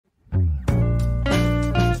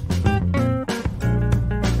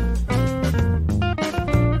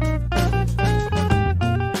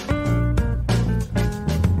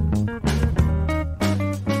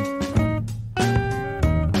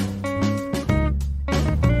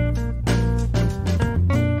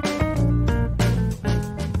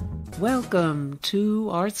Welcome to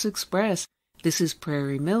Arts Express. This is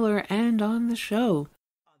Prairie Miller, and on the show.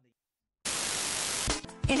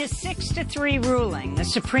 In a 6-3 ruling, the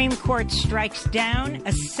Supreme Court strikes down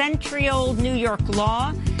a century-old New York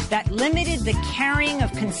law that limited the carrying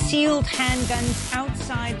of concealed handguns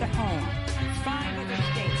outside the home. 5 other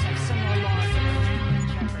states have similar laws that are in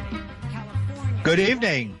jeopardy. California. Good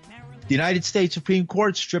evening. The United States Supreme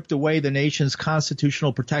Court stripped away the nation's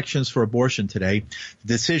constitutional protections for abortion today. The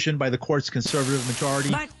decision by the court's conservative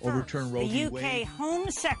majority overturned Roe v. Wade. The UK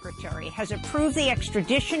Home Secretary has approved the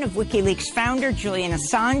extradition of WikiLeaks founder Julian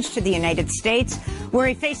Assange to the United States, where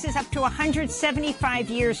he faces up to 175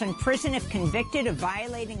 years in prison if convicted of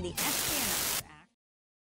violating the Espionage Act.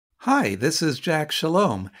 Hi, this is Jack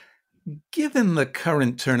Shalom. Given the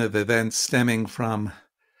current turn of events stemming from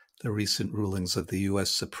the recent rulings of the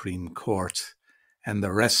U.S. Supreme Court and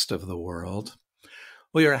the rest of the world,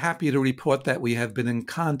 we are happy to report that we have been in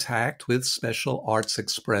contact with Special Arts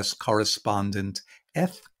Express correspondent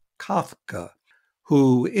F. Kafka,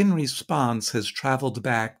 who in response has traveled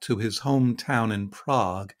back to his hometown in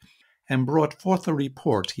Prague and brought forth a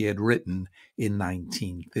report he had written in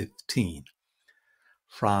 1915.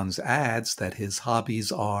 Franz adds that his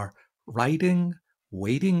hobbies are writing,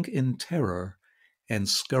 waiting in terror, and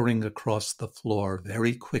scurrying across the floor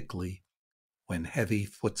very quickly when heavy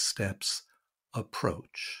footsteps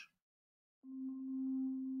approach.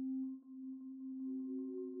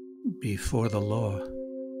 Before the law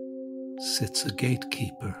sits a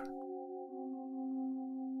gatekeeper.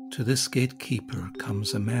 To this gatekeeper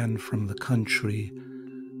comes a man from the country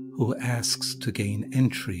who asks to gain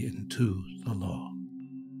entry into the law.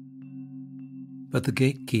 But the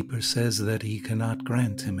gatekeeper says that he cannot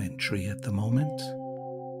grant him entry at the moment.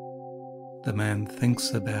 The man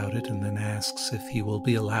thinks about it and then asks if he will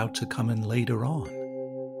be allowed to come in later on.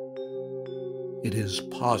 It is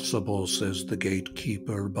possible, says the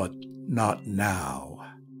gatekeeper, but not now.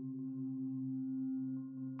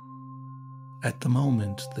 At the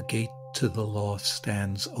moment, the gate to the law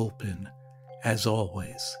stands open, as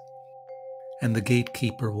always, and the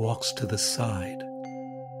gatekeeper walks to the side.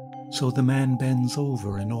 So the man bends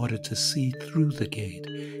over in order to see through the gate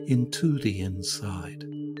into the inside.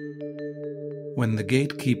 When the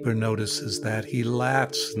gatekeeper notices that, he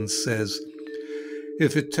laughs and says,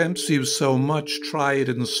 "If it tempts you so much, try it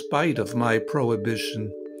in spite of my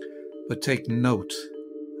prohibition. But take note,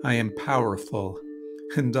 I am powerful,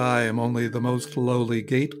 and I am only the most lowly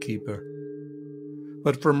gatekeeper.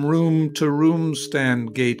 But from room to room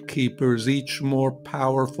stand gatekeepers, each more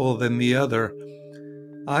powerful than the other.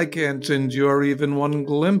 I can't endure even one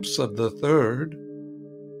glimpse of the third."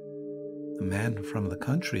 The man from the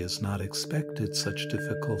country has not expected such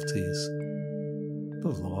difficulties.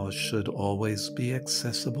 The law should always be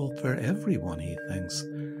accessible for everyone, he thinks.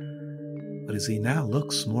 But as he now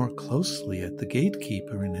looks more closely at the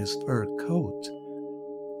gatekeeper in his fur coat,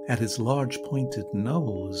 at his large pointed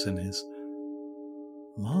nose and his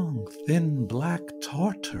long, thin black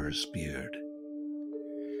Tartar's beard,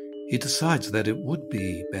 he decides that it would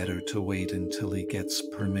be better to wait until he gets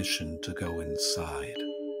permission to go inside.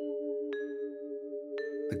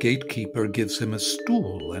 The gatekeeper gives him a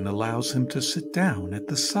stool and allows him to sit down at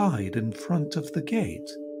the side in front of the gate.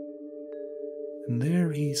 And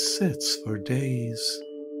there he sits for days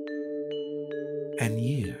and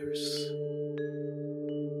years.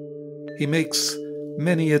 He makes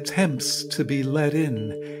many attempts to be let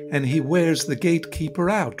in, and he wears the gatekeeper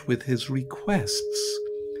out with his requests.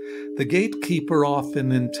 The gatekeeper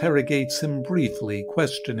often interrogates him briefly,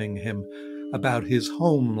 questioning him about his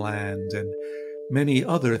homeland and many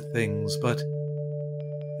other things, but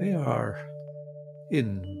they are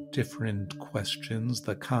indifferent questions,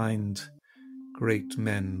 the kind great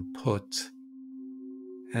men put.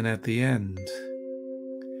 And at the end,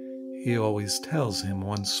 he always tells him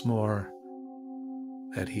once more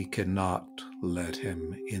that he cannot let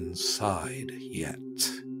him inside yet.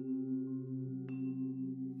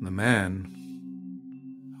 The man,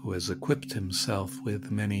 who has equipped himself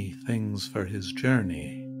with many things for his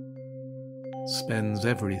journey, spends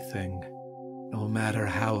everything, no matter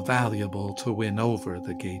how valuable, to win over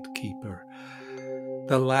the gatekeeper.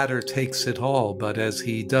 The latter takes it all, but as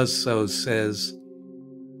he does so says,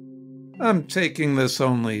 "I'm taking this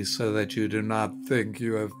only so that you do not think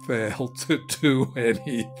you have failed to do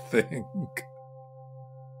anything."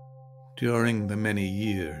 During the many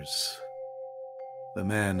years, the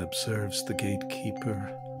man observes the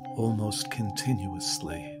gatekeeper almost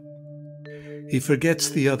continuously. He forgets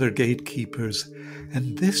the other gatekeepers,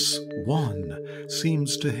 and this one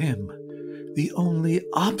seems to him the only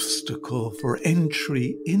obstacle for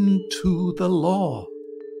entry into the law.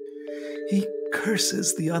 He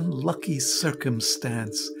curses the unlucky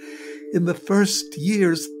circumstance in the first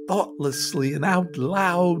years thoughtlessly and out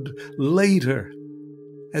loud later.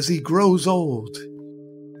 As he grows old,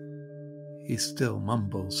 he still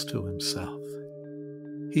mumbles to himself.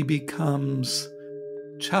 He becomes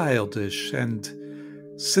childish, and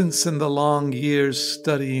since in the long years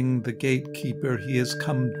studying the gatekeeper, he has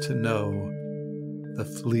come to know the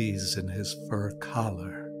fleas in his fur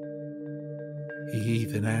collar. He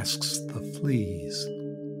even asks the fleas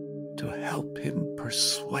to help him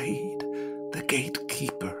persuade the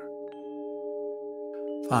gatekeeper.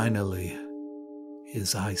 Finally,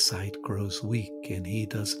 his eyesight grows weak, and he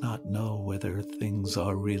does not know whether things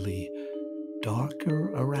are really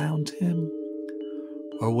darker around him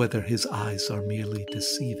or whether his eyes are merely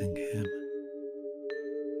deceiving him.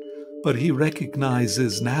 But he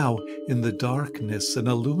recognizes now in the darkness an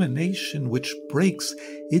illumination which breaks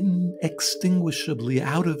inextinguishably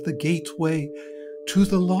out of the gateway to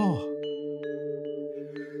the law.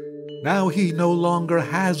 Now he no longer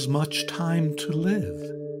has much time to live.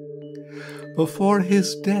 Before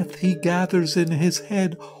his death, he gathers in his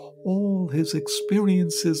head all his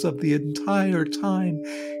experiences of the entire time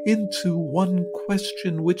into one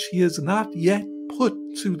question which he has not yet put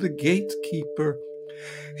to the gatekeeper.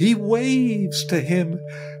 He waves to him,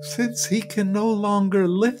 since he can no longer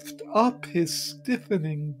lift up his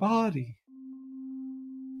stiffening body.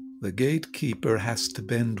 The gatekeeper has to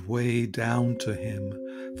bend way down to him,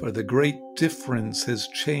 for the great difference has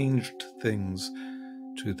changed things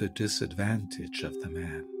to the disadvantage of the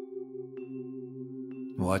man.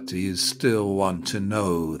 "What do you still want to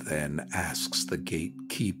know, then?" asks the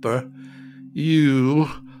gatekeeper. "You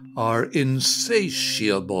are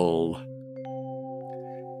insatiable."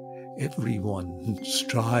 "Everyone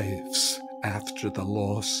strives after the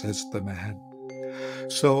law," says the man.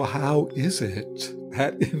 "So how is it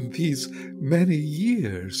that in these many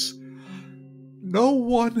years no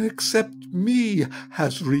one except me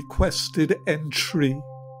has requested entry?"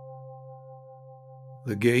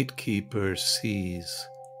 The gatekeeper sees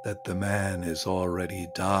that the man is already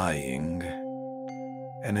dying,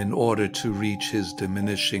 and in order to reach his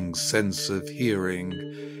diminishing sense of hearing,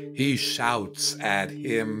 he shouts at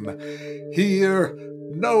him, "Here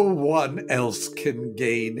no one else can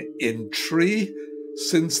gain entry,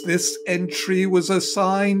 since this entry was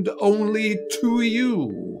assigned only to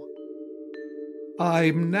you.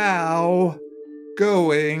 I'm now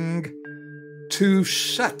going to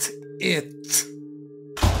shut it."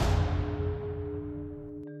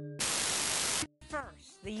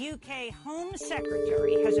 The UK Home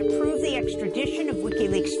Secretary has approved the extradition of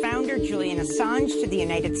WikiLeaks founder Julian Assange to the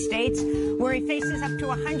United States, where he faces up to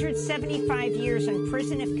 175 years in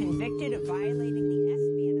prison if convicted of violating the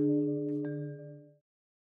espionage.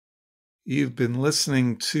 You've been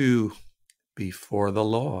listening to Before the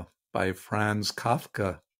Law by Franz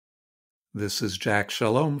Kafka. This is Jack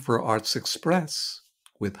Shalom for Arts Express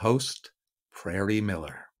with host Prairie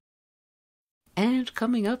Miller. And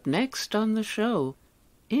coming up next on the show,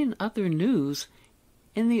 in other news,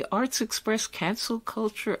 in the Arts Express Cancel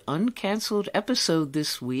Culture Uncancelled episode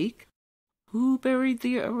this week, who buried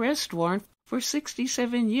the arrest warrant for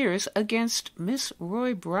 67 years against Miss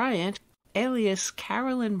Roy Bryant, alias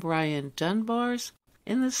Carolyn Bryant Dunbars,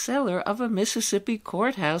 in the cellar of a Mississippi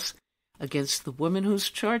courthouse against the woman whose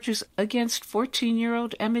charges against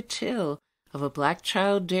 14-year-old Emmett Till of a black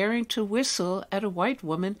child daring to whistle at a white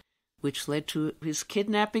woman, which led to his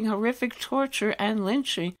kidnapping, horrific torture, and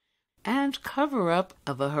lynching, and cover-up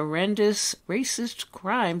of a horrendous racist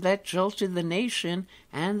crime that jolted the nation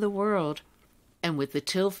and the world. And with the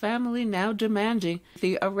Till family now demanding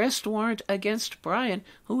the arrest warrant against Bryant,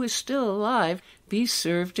 who is still alive, be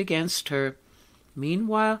served against her.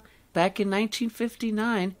 Meanwhile, back in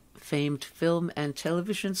 1959, famed film and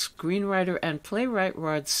television screenwriter and playwright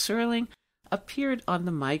Rod Serling appeared on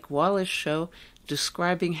The Mike Wallace Show,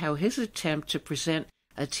 describing how his attempt to present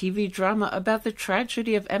a TV drama about the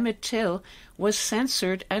tragedy of Emmett Till was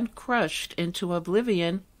censored and crushed into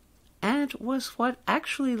oblivion, and was what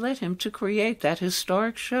actually led him to create that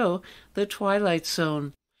historic show, The Twilight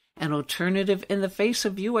Zone, an alternative in the face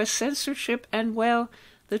of U.S. censorship and, well,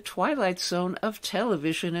 the Twilight Zone of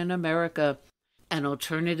television in America. An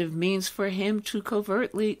alternative means for him to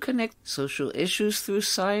covertly connect social issues through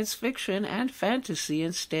science fiction and fantasy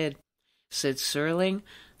instead. Said Serling,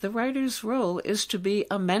 the writer's role is to be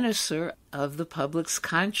a menacer of the public's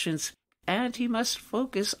conscience, and he must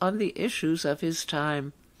focus on the issues of his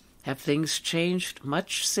time. Have things changed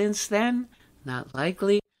much since then? Not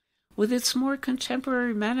likely. With its more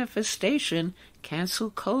contemporary manifestation, cancel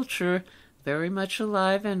culture, very much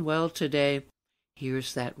alive and well today.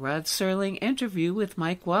 Here's that Rod Serling interview with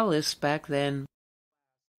Mike Wallace back then.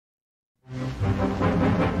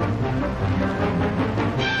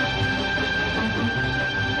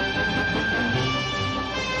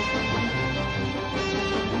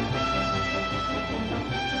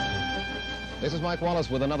 This is Mike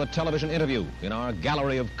Wallace with another television interview in our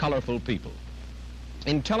gallery of colorful people.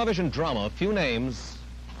 In television drama, few names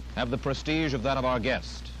have the prestige of that of our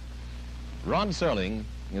guest. Rod Serling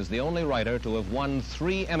is the only writer to have won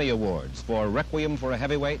 3 Emmy Awards for Requiem for a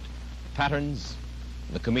Heavyweight, Patterns,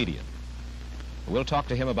 The Comedian. We'll talk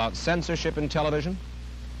to him about censorship in television,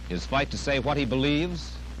 his fight to say what he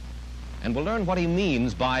believes, and we'll learn what he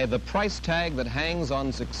means by the price tag that hangs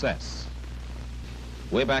on success.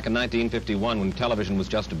 Way back in 1951, when television was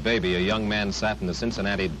just a baby, a young man sat in a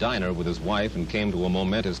Cincinnati diner with his wife and came to a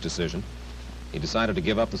momentous decision. He decided to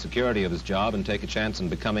give up the security of his job and take a chance in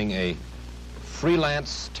becoming a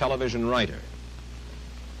freelance television writer.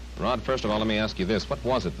 Rod, first of all, let me ask you this. What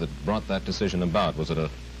was it that brought that decision about? Was it a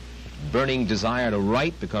burning desire to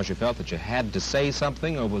write because you felt that you had to say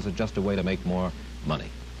something, or was it just a way to make more money?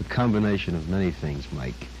 A combination of many things,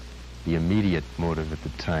 Mike. The immediate motive at the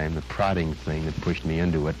time, the prodding thing that pushed me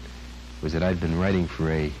into it, was that I'd been writing for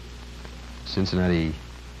a Cincinnati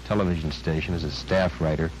television station as a staff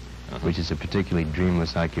writer, which is a particularly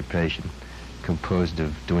dreamless occupation, composed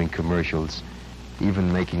of doing commercials,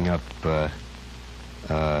 even making up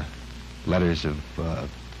letters of, what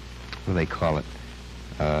do they call it,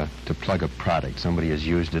 to plug a product. Somebody has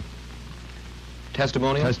used it.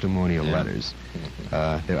 Testimonial? Testimonial letters.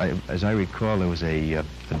 As I recall, there was a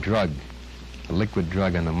drug, a liquid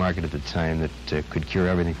drug on the market at the time that could cure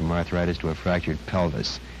everything from arthritis to a fractured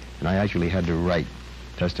pelvis. And I actually had to write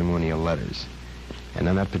testimonial letters. And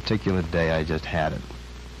on that particular day, I just had it.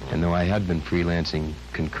 And though I had been freelancing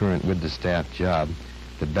concurrent with the staff job,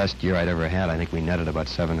 the best year I'd ever had, I think we netted about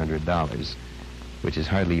 $700, which is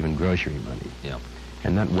hardly even grocery money. Yeah.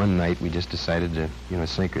 And that one night, we just decided to,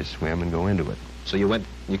 sink or swim and go into it. So you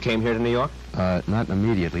came here to New York? Not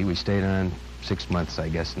immediately. We stayed on 6 months, I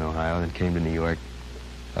guess, in Ohio, then came to New York.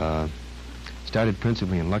 Started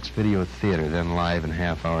principally in Lux Video Theater, then live and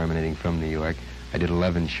half-hour emanating from New York. I did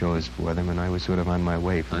 11 shows for them, and I was sort of on my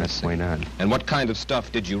way from that point on. And what kind of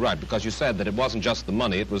stuff did you write? Because you said that it wasn't just the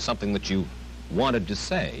money, it was something that you wanted to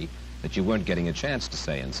say that you weren't getting a chance to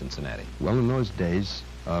say in Cincinnati. Well, in those days,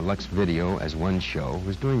 Lux Video, as one show,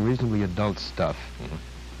 was doing reasonably adult stuff.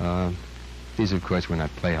 These, of course, were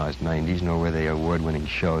not Playhouse 90s, nor were they award-winning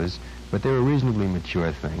shows, but they were reasonably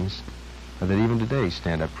mature things that even today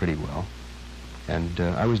stand up pretty well. And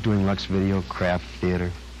I was doing Lux Video, craft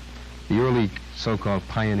theater, the early so-called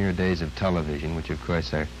pioneer days of television, which, of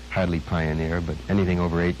course, are hardly pioneer, but anything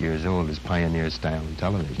over 8 years old is pioneer style in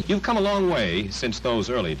television. You've come a long way since those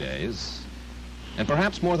early days, and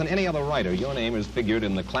perhaps more than any other writer, your name has figured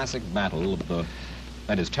in the classic battle of the,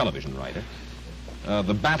 that is, television writer,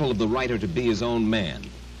 the battle of the writer to be his own man.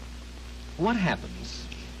 What happens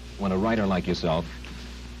when a writer like yourself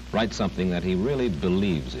writes something that he really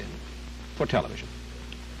believes in for television?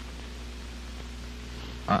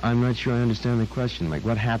 I'm not sure I understand the question, Mike.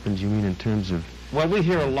 What happens, you mean, in terms of... Well, we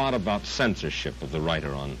hear a lot about censorship of the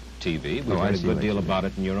writer on TV. We've heard a good deal about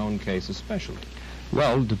it in your own case especially.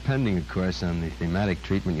 Well, depending, of course, on the thematic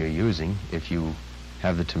treatment you're using, if you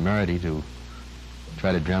have the temerity to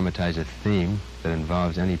try to dramatize a theme that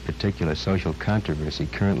involves any particular social controversy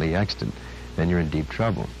currently extant, then you're in deep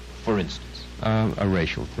trouble. For instance? A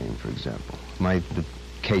racial theme, for example. The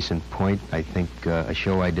case in point, I think, a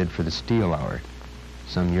show I did for the Steel Hour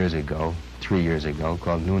some years ago, 3 years ago,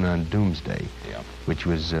 called Noon on Doomsday, which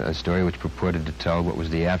was a story which purported to tell what was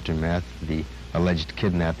the aftermath of the alleged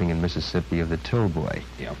kidnapping in Mississippi of the Till Boy,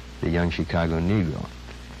 the young Chicago Negro.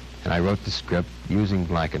 And I wrote the script using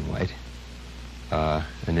black and white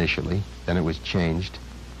initially. Then it was changed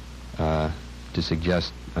to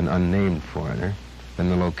suggest an unnamed foreigner. Then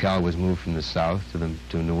the locale was moved from the South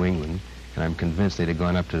to New England, and I'm convinced they'd have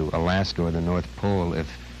gone up to Alaska or the North Pole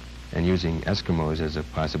and using Eskimos as a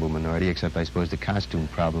possible minority, except I suppose the costume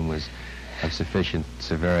problem was of sufficient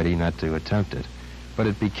severity not to attempt it. But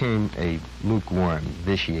it became a lukewarm,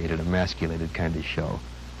 vitiated, emasculated kind of show.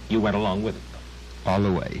 You went along with it, though? All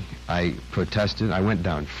the way. I protested. I went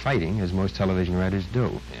down fighting, as most television writers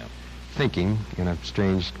do, thinking, in a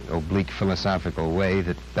strange, oblique, philosophical way,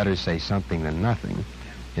 that better say something than nothing.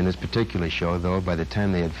 In this particular show, though, by the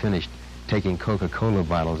time they had finished taking Coca-Cola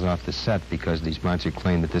bottles off the set because the sponsor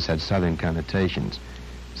claimed that this had Southern connotations,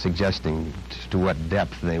 suggesting to what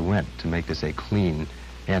depth they went to make this a clean,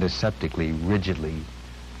 antiseptically, rigidly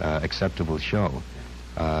acceptable show.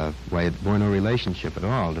 why it bore no relationship at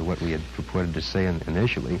all to what we had purported to say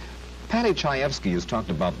initially. Paddy Chayefsky has talked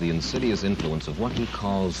about the insidious influence of what he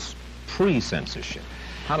calls pre-censorship.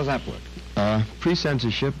 How does that work?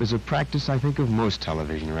 Pre-censorship is a practice, I think, of most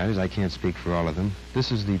television writers. I can't speak for all of them.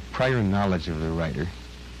 This is the prior knowledge of the writer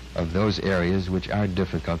of those areas which are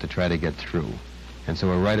difficult to try to get through. And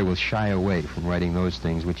so a writer will shy away from writing those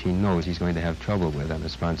things which he knows he's going to have trouble with on a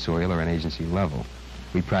sponsorial or an agency level.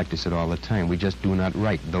 We practice it all the time. We just do not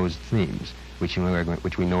write those themes which we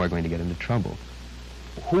know are going to get into trouble.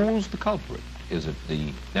 Who's the culprit? Is it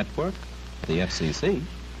the network, the FCC?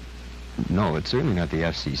 No, it's certainly not the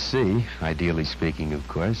FCC, ideally speaking, of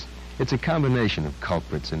course. It's a combination of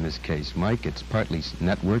culprits in this case, Mike. It's partly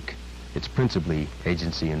network. It's principally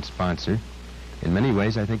agency and sponsor. In many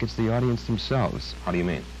ways, I think it's the audience themselves. How do you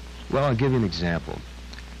mean? Well, I'll give you an example.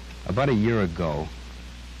 About a year ago,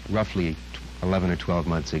 roughly 11 or 12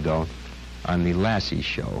 months ago, on the Lassie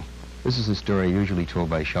show, this is a story usually told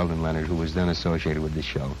by Sheldon Leonard, who was then associated with the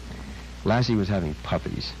show. Lassie was having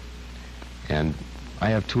puppies, and I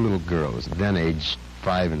have two little girls, then aged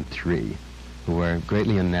 5 and 3, who are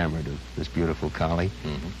greatly enamored of this beautiful collie,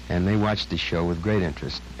 and they watched the show with great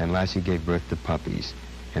interest, and Lassie gave birth to puppies.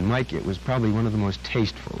 And Mike, it was probably one of the most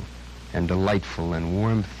tasteful and delightful and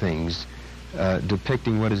warm things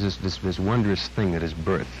depicting what is this wondrous thing that is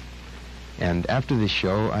birth. And after the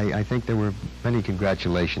show, I think there were many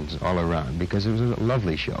congratulations all around, because it was a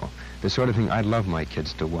lovely show. The sort of thing I'd love my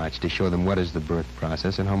kids to watch, to show them what is the birth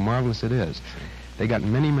process and how marvelous it is. They got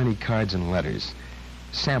many, many cards and letters.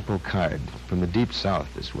 Sample card from the deep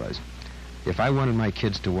south, this was. If I wanted my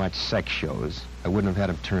kids to watch sex shows, I wouldn't have had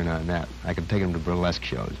them turn on that. I could take them to burlesque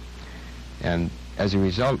shows. And as a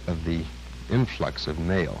result of the influx of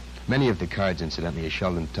mail, many of the cards, incidentally, as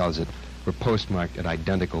Sheldon tells it, were postmarked at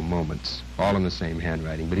identical moments, all in the same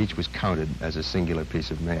handwriting, but each was counted as a singular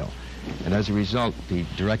piece of mail. And as a result, the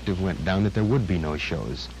directive went down that there would be no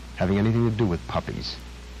shows having anything to do with puppies,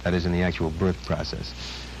 that is, in the actual birth process.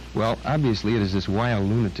 Well, obviously, it is this wild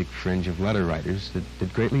lunatic fringe of letter writers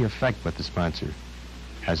that greatly affect what the sponsor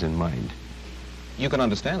has in mind. You can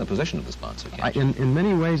understand the position of the sponsor, can't you? In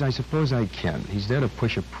many ways, I suppose I can. He's there to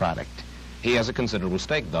push a product. He has a considerable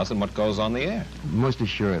stake, thus, in what goes on the air. Most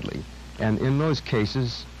assuredly. And in those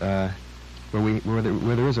cases where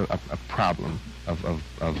there is a problem of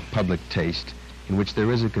public taste, in which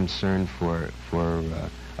there is a concern for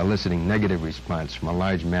eliciting negative response from a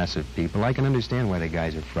large mass of people, I can understand why the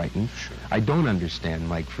guys are frightened. Sure. I don't understand,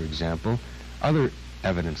 Mike, for example, other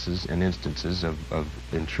evidences and instances of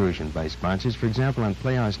intrusion by sponsors. For example, on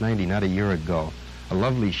Playhouse 90, not a year ago, a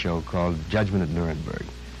lovely show called Judgment at Nuremberg.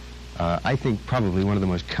 I think probably one of the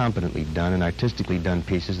most competently done and artistically done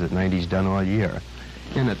pieces that 90's done all year.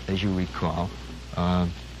 In it, as you recall,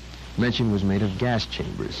 mention was made of gas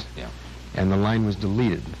chambers. Yeah. And the line was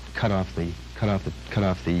deleted, cut off the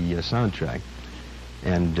soundtrack.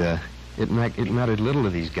 And it mattered little to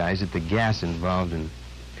these guys that the gas involved in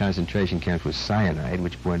concentration camps was cyanide,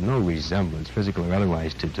 which bore no resemblance, physical or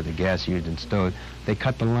otherwise, to the gas used in stoves. They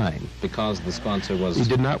cut the line. Because the sponsor was... He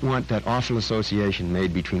did not want that awful association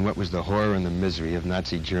made between what was the horror and the misery of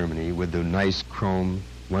Nazi Germany with the nice chrome,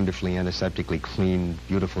 wonderfully antiseptically clean,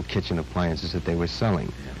 beautiful kitchen appliances that they were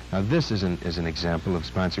selling. Yeah. Now, this is an example of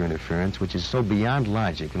sponsor interference which is so beyond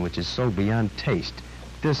logic and which is so beyond taste.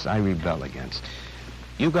 This I rebel against.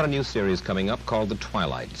 You've got a new series coming up called The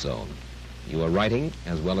Twilight Zone. You are writing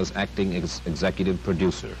as well as acting executive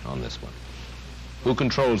producer on this one. Who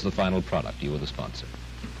controls the final product, you or the sponsor?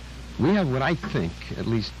 We have what I think, at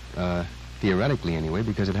least theoretically anyway,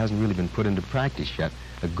 because it hasn't really been put into practice yet,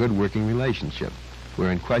 a good working relationship,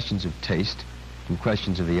 where in questions of taste, in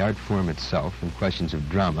questions of the art form itself, in questions of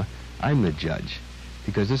drama, I'm the judge,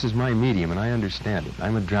 because this is my medium and I understand it.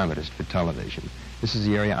 I'm a dramatist for television. This is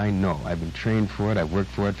the area I know. I've been trained for it. I've worked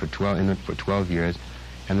for it for 12 years.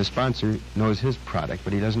 And the sponsor knows his product,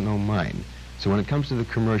 but he doesn't know mine. So when it comes to the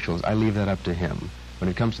commercials, I leave that up to him. When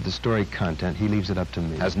it comes to the story content, he leaves it up to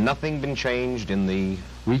me. Has nothing been changed in the...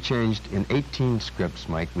 We changed in 18 scripts,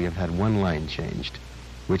 Mike. We have had one line changed,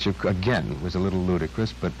 which, again, was a little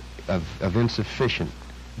ludicrous, but of insufficient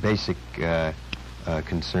basic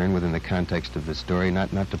concern within the context of the story,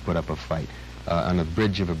 not to put up a fight. On a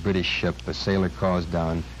bridge of a British ship, a sailor calls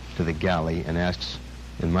down to the galley and asks,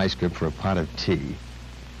 in my script, for a pot of tea,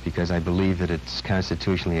 because I believe that it's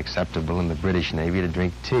constitutionally acceptable in the British Navy to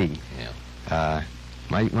drink tea. Yeah.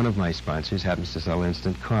 One of my sponsors happens to sell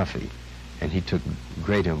instant coffee, and he took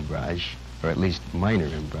great umbrage, or at least minor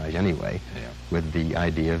umbrage anyway, with the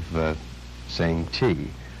idea of saying tea.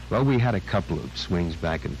 Well, we had a couple of swings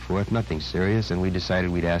back and forth, nothing serious, and we decided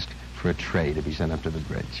we'd ask for a tray to be sent up to the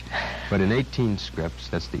bridge. But in 18 scripts,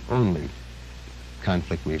 that's the only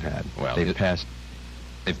conflict we've had. Well, They've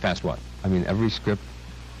passed what? I mean, every script.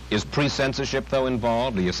 Is pre-censorship, though,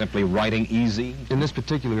 involved? Are you simply writing easy? In this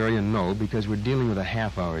particular area, no, because we're dealing with a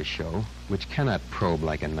half-hour show, which cannot probe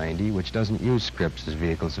like a 90, which doesn't use scripts as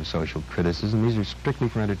vehicles of social criticism. These are strictly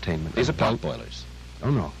for entertainment. These are potboilers. Oh,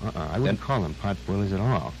 no, I wouldn't call them potboilers at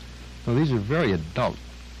all. No, these are very adult,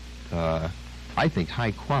 I think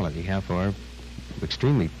high-quality, half-hour,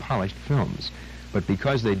 extremely polished films. But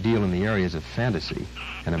because they deal in the areas of fantasy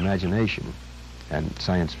and imagination and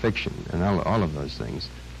science fiction and all of those things,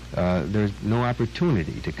 there's no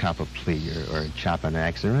opportunity to cop a plea or chop an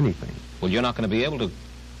axe or anything. Well, you're not going to be able to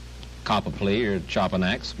cop a plea or chop an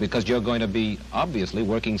axe because you're going to be obviously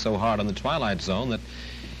working so hard on the Twilight Zone that,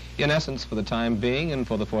 in essence, for the time being and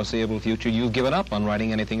for the foreseeable future, you've given up on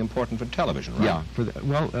writing anything important for television, right?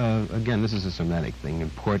 Yeah. Again, this is a semantic thing.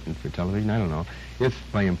 Important for television, I don't know. If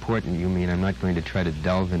by important you mean I'm not going to try to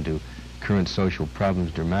delve into current social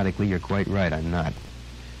problems dramatically, you're quite right, I'm not.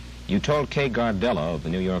 You told Kay Gardella of the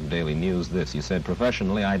New York Daily News this. You said,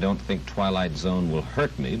 professionally, I don't think Twilight Zone will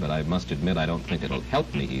hurt me, but I must admit I don't think it'll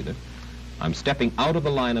help me either. I'm stepping out of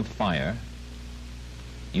the line of fire.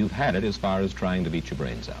 You've had it as far as trying to beat your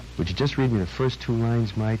brains out. Would you just read me the first two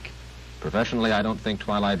lines, Mike? Professionally, I don't think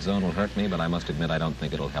Twilight Zone will hurt me, but I must admit I don't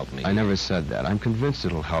think it'll help me. I never said that. I'm convinced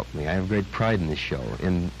it'll help me. I have great pride in this show.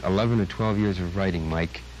 In 11 or 12 years of writing,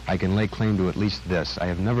 Mike, I can lay claim to at least this. I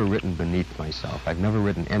have never written beneath myself. I've never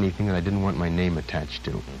written anything that I didn't want my name attached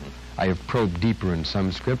to. I have probed deeper in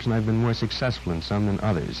some scripts, and I've been more successful in some than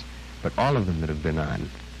others. But all of them that have been on,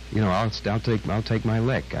 I'll take my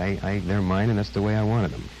lick. They're mine, and that's the way I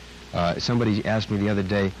wanted them. Somebody asked me the other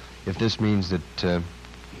day if this means that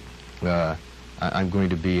I'm going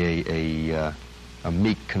to be a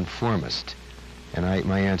meek conformist, and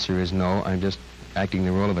my answer is no. I'm just acting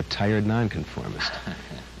the role of a tired nonconformist.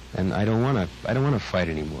 And I don't want to fight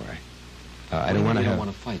anymore. I don't want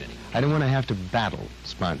to fight anymore. I don't want to have to battle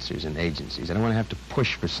sponsors and agencies. I don't want to have to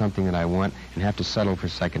push for something that I want and have to settle for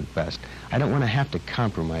second best. I don't want to have to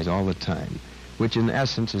compromise all the time, which in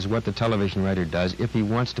essence is what the television writer does if he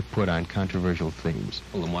wants to put on controversial themes.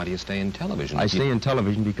 Well, then why do you stay in television? I stay in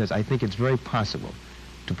television because I think it's very possible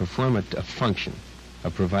to perform a function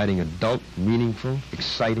of providing adult, meaningful,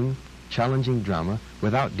 exciting, challenging drama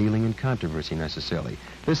without dealing in controversy necessarily.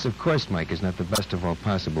 This, of course, Mike, is not the best of all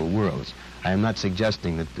possible worlds. I am not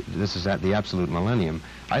suggesting that this is at the absolute millennium.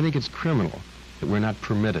 I think it's criminal that we're not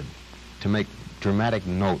permitted to make dramatic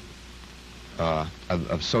note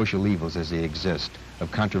of social evils as they exist,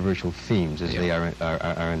 of controversial themes as they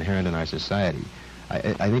are inherent in our society.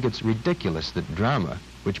 I think it's ridiculous that drama,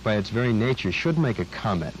 which by its very nature should make a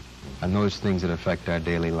comment on those things that affect our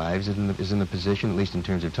daily lives, is in the position, at least in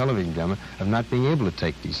terms of television drama, of not being able to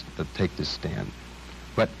take this stand.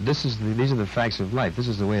 But these are the facts of life. This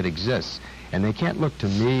is the way it exists. And they can't look to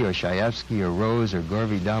me or Shaefsky or Rose or Gore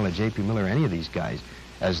Vidal or J.P. Miller or any of these guys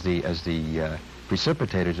as the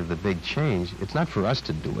precipitators of the big change. It's not for us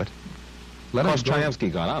to do it. Of course,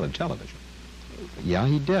 Shaefsky got out of television. Yeah,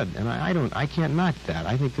 he did. And I can't knock that.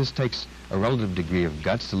 I think this takes a relative degree of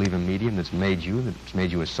guts to leave a medium that's made you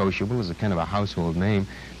as sociable, as a kind of a household name.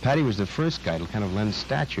 Patty was the first guy to kind of lend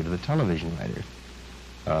stature to the television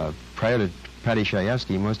writer. Prior to Patty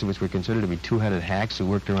Shaefsky, most of us were considered to be two-headed hacks who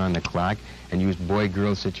worked around the clock and used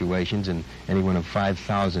boy-girl situations in any one of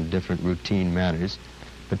 5,000 different routine manners.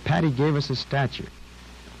 But Patty gave us a stature.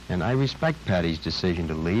 And I respect Patty's decision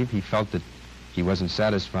to leave. He felt that he wasn't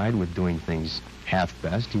satisfied with doing things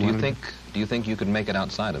half-best. Do you think you could make it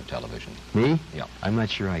outside of television? Me? Yeah. I'm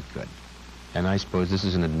not sure I could. And I suppose this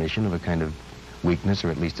is an admission of a kind of weakness,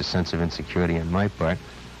 or at least a sense of insecurity on my part.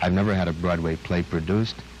 I've never had a Broadway play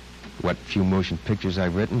produced. What few motion pictures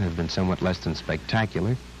I've written have been somewhat less than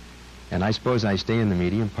spectacular. And I suppose I stay in the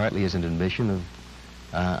medium partly as an admission of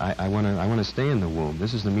I want to stay in the womb.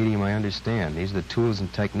 This is the medium I understand. These are the tools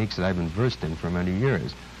and techniques that I've been versed in for many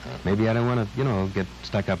years. Maybe I don't want to, get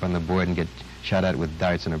stuck up on the board and get shot at with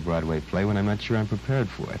darts in a Broadway play when I'm not sure I'm prepared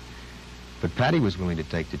for it. But Patty was willing to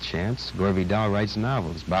take the chance. Gore Vidal writes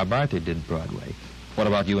novels. Bob Arthur did Broadway. What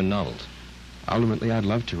about you in novels? Ultimately, I'd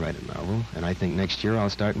love to write a novel, and I think next year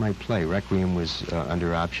I'll start my play. Requiem was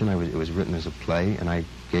under option. It was written as a play, and I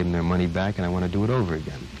gave them their money back, and I want to do it over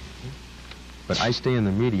again. But I stay in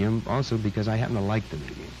the medium also because I happen to like the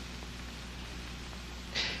medium.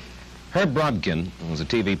 Herb Brodkin, who was a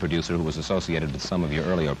TV producer who was associated with some of your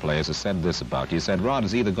earlier plays, has said this about you. He said, Rod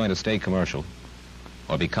is either going to stay commercial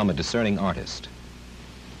or become a discerning artist,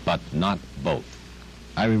 but not both.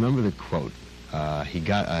 I remember the quote.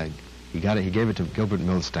 He gave it to Gilbert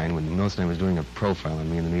Milstein when Milstein was doing a profile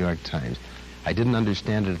on me in the New York Times. I didn't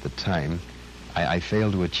understand it at the time. I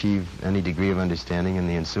failed to achieve any degree of understanding in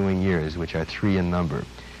the ensuing years, which are 3 in number.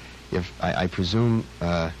 I presume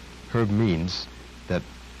Herb means that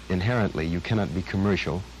inherently you cannot be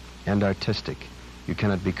commercial and artistic. You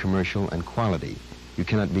cannot be commercial and quality. You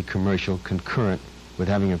cannot be commercial concurrent with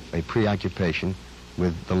having a preoccupation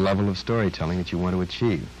with the level of storytelling that you want to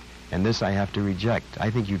achieve. And this I have to reject. I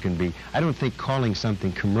think you can be, I don't think calling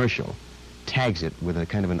something commercial tags it with a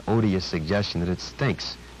kind of an odious suggestion that it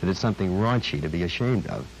stinks, that it's something raunchy to be ashamed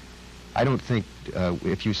of. I don't think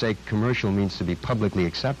if you say commercial means to be publicly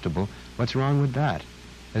acceptable, what's wrong with that?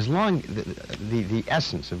 As long, the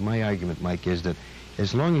essence of my argument, Mike, is that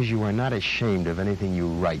as long as you are not ashamed of anything you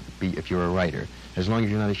write, if you're a writer, as long as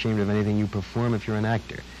you're not ashamed of anything you perform if you're an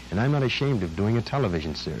actor, and I'm not ashamed of doing a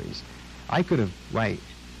television series. I could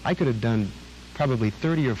have done probably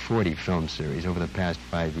 30 or 40 film series over the past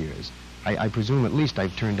 5 years. I presume at least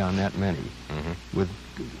I've turned down that many,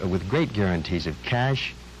 with great guarantees of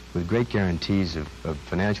cash, with great guarantees of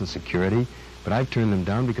financial security, but I've turned them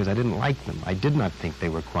down because I didn't like them. I did not think they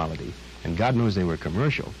were quality, and God knows they were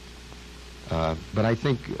commercial. But I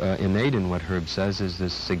think innate in what Herb says is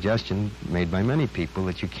this suggestion made by many people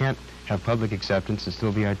that you can't have public acceptance and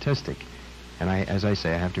still be artistic. And as I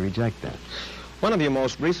say, I have to reject that. One of your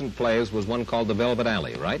most recent plays was one called The Velvet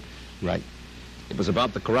Alley, right? Right. It was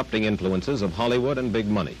about the corrupting influences of Hollywood and big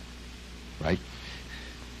money. Right.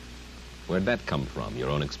 Where'd that come from? Your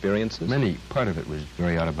own experiences? Part of it was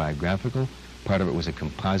very autobiographical. Part of it was a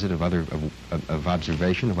composite of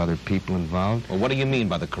observation of other people involved. Well, what do you mean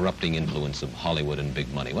by the corrupting influence of Hollywood and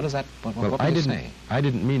big money? What is that? What are you saying? I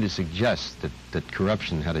didn't mean to suggest that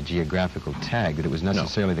corruption had a geographical tag, that it was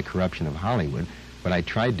necessarily the corruption of Hollywood. What I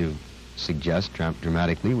tried to suggest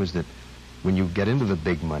dramatically was that when you get into the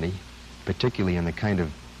big money, particularly in the kind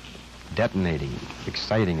of detonating,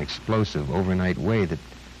 exciting, explosive, overnight way that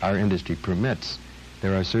our industry permits,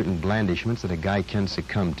 there are certain blandishments that a guy can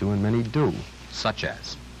succumb to, and many do. Such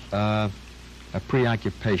as? A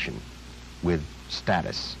preoccupation with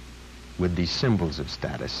status, with the symbols of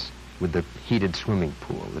status, with the heated swimming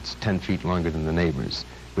pool that's 10 feet longer than the neighbors,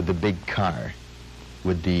 with the big car,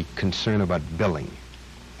 with the concern about billing.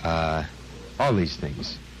 All these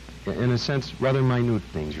things, in a sense, rather minute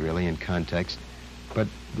things, really, in context, but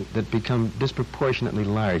that become disproportionately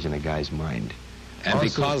large in a guy's mind. And also,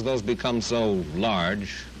 because those become so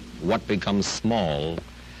large, what becomes small?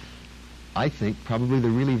 I think probably the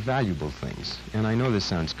really valuable things. And I know this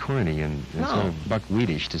sounds corny and sort of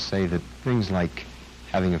buckwheatish to say that things like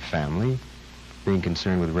having a family, being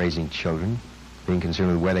concerned with raising children, being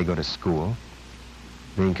concerned with where they go to school,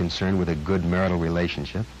 being concerned with a good marital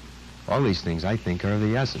relationship, all these things I think are of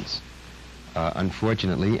the essence.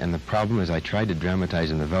 Unfortunately, and the problem, as I tried to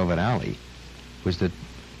dramatize in The Velvet Alley, was that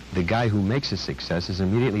the guy who makes a success is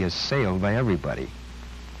immediately assailed by everybody.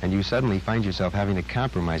 And you suddenly find yourself having to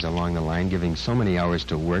compromise along the line, giving so many hours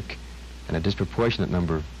to work and a disproportionate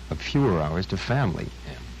number of fewer hours to family.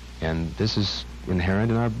 Yeah. And this is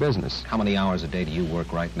inherent in our business. How many hours a day do you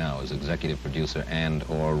work right now as executive producer and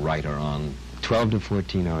or writer on? 12 to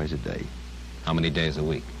 14 hours a day. How many days a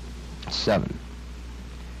week? 7.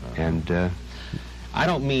 And I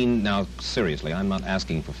don't mean, now seriously, I'm not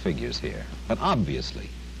asking for figures here, but obviously,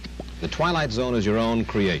 the Twilight Zone is your own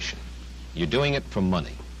creation. You're doing it for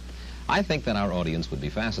money. I think that our audience would be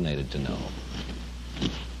fascinated to know.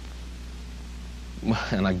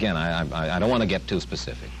 And again, I don't want to get too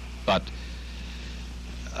specific, but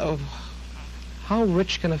how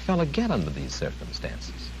rich can a fella get under these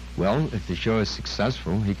circumstances? Well, if the show is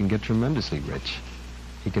successful, he can get tremendously rich.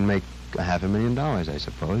 He can make $500,000, I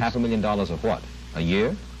suppose. $500,000 of what? A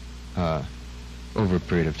year? Over a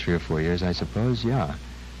period of 3 or 4 years, I suppose, yeah.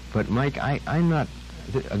 But, Mike, I'm not...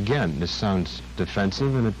 Again, this sounds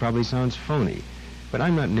defensive, and it probably sounds phony. But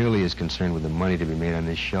I'm not nearly as concerned with the money to be made on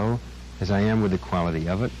this show as I am with the quality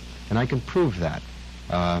of it, and I can prove that.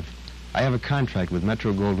 I have a contract with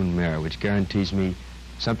Metro-Goldwyn-Mayer, which guarantees me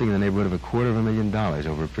something in the neighborhood of $250,000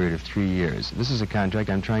 over a period of 3 years. This is a contract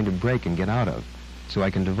I'm trying to break and get out of, so I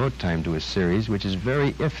can devote time to a series which is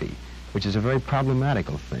very iffy, which is a very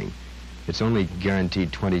problematical thing. It's only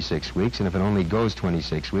guaranteed 26 weeks, and if it only goes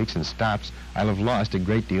 26 weeks and stops, I'll have lost a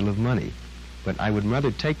great deal of money. But I would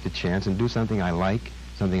rather take the chance and do something I like,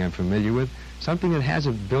 something I'm familiar with, something that has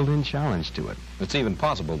a built-in challenge to it. It's even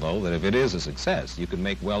possible, though, that if it is a success, you could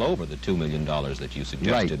make well over the $2 million that you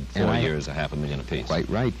suggested, right. 4 years, $500,000 apiece. Quite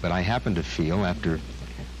right, but I happen to feel, after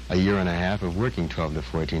a year and a half of working 12 to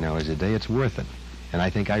 14 hours a day, it's worth it. And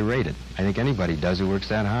I think I rate it. I think anybody does who works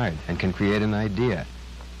that hard and can create an idea.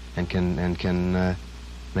 and can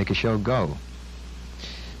make a show go.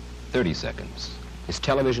 30 seconds. Is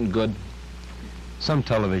television good? Some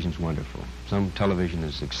television's wonderful. Some television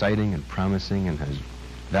is exciting and promising and has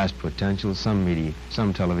vast potential.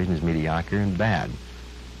 Some television is mediocre and bad.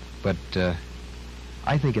 But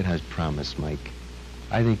I think it has promise, Mike.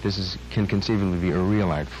 I think this can conceivably be a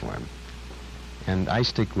real art form. And I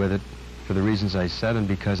stick with it for the reasons I said, and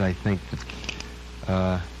because I think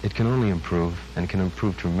that it can only improve, and can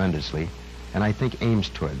improve tremendously, and I think aims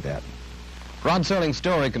toward that. Rod Serling's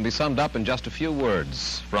story can be summed up in just a few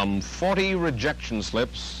words. From 40 rejection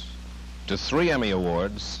slips to 3 Emmy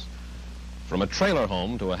Awards, from a trailer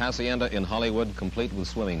home to a hacienda in Hollywood complete with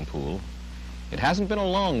swimming pool. It hasn't been a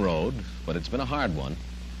long road, but it's been a hard one,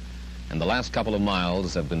 and the last couple of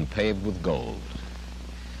miles have been paved with gold.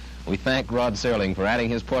 We thank Rod Serling for adding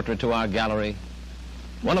his portrait to our gallery,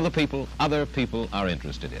 one of the people other people are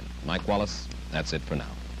interested in. Mike Wallace, that's it for now.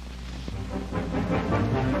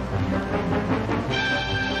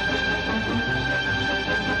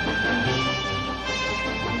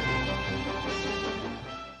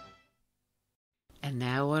 And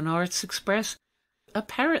now on Arts Express,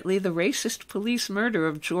 apparently the racist police murder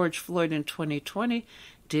of George Floyd in 2020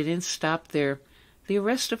 didn't stop there. The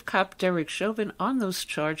arrest of cop Derek Chauvin on those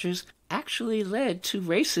charges actually led to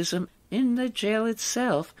racism in the jail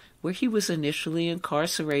itself, where he was initially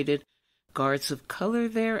incarcerated. Guards of color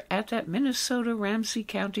there at that Minnesota Ramsey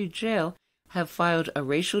County jail have filed a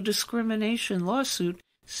racial discrimination lawsuit,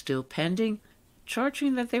 still pending,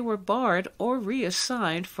 charging that they were barred or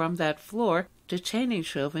reassigned from that floor, detaining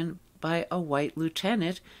Chauvin by a white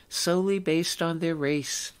lieutenant solely based on their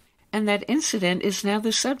race. And that incident is now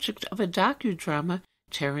the subject of a docudrama,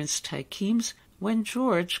 Terrence Tykem's When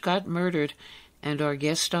George Got Murdered, and our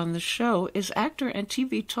guest on the show is actor and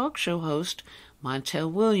TV talk show host Montel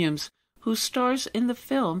Williams, who stars in the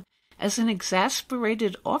film as an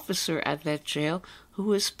exasperated officer at that jail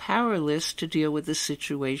who is powerless to deal with the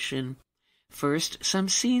situation. First, some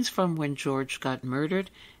scenes from When George Got Murdered,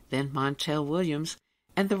 then Montel Williams,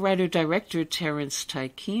 and the writer-director Terrence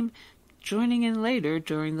Tykem joining in later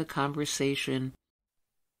during the conversation.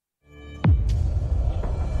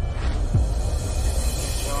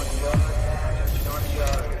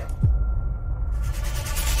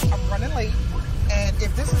 I'm running late, and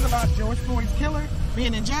if this is about George Floyd's killer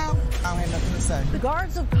being in jail, I don't have nothing to say. The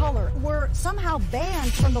guards of color were somehow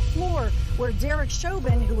banned from the floor where Derek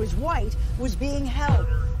Chauvin, who is white, was being held.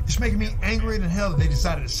 It's making me angrier than hell that they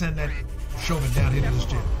decided to send that Chauvin down here to this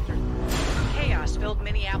jail. Chaos filled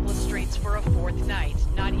Minneapolis streets for a fourth night.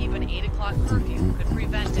 Not even 8 o'clock curfew could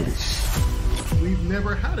prevent it. We've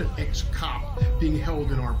never had an ex-cop being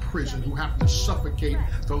held in our prison who happened to suffocate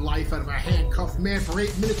the life out of a handcuffed man for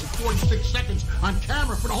 8 minutes and 46 seconds on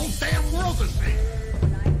camera for the whole damn world to see.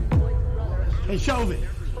 Hey, Chauvin.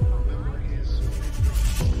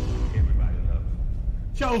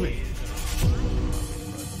 Chauvin.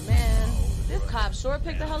 Man, this cop sure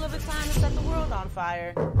picked a hell of a time to set the world on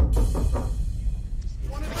fire.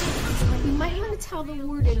 You might want to tell the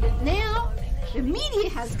warden that now the media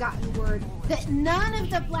has gotten word that none of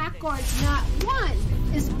the black guards, not one,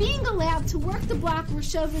 is being allowed to work the block where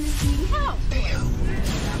Chauvin is being held. Damn.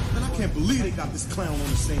 Man, I can't believe they got this clown on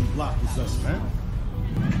the same block as us, man.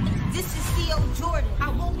 This is C.O. Jordan. I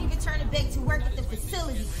won't be returning back to work at the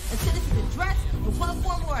facility until this is addressed in one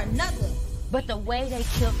form or another. But the way they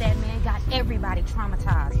killed that man got everybody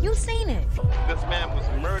traumatized. You seen it. This man was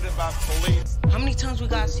murdered by police. How many times we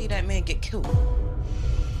gotta see that man get killed?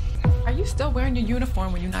 Are you still wearing your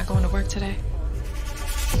uniform when you're not going to work today?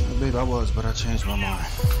 Well, babe, I was, but I changed my mind.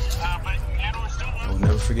 I will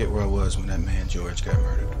never forget where I was when that man George got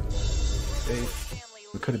murdered. Babe,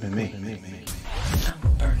 it could have been me. I'm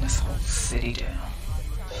gonna burn this whole city down.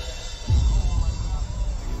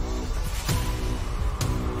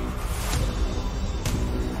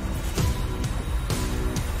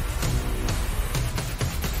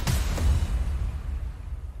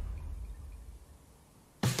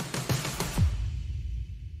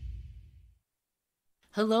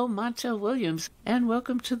 Hello, Montel Williams, and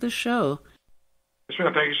welcome to the show.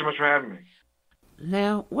 Thank you so much for having me.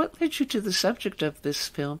 Now, what led you to the subject of this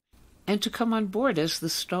film and to come on board as the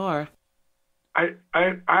star? I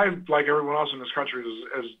like everyone else in this country,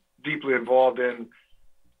 is deeply involved in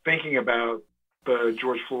thinking about the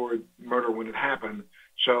George Floyd murder when it happened.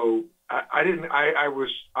 So I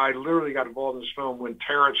literally got involved in this film when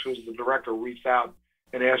Terrence, who's the director, reached out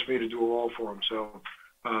and asked me to do a role for him. So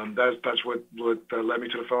that's what led me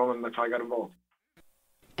to the film, and that's how I got involved.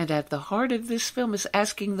 And at the heart of this film is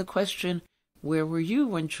asking the question, where were you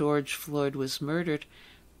when George Floyd was murdered?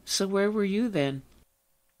 So where were you then?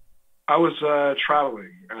 I was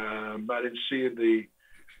traveling. I didn't see the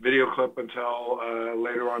video clip until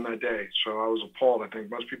later on that day, so I was appalled. I think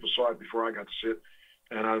most people saw it before I got to see it,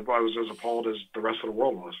 and I was as appalled as the rest of the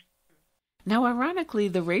world was. Now, ironically,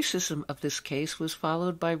 the racism of this case was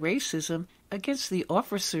followed by racism against the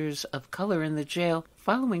officers of color in the jail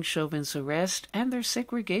following Chauvin's arrest and their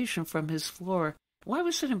segregation from his floor. Why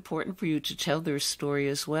was it important for you to tell their story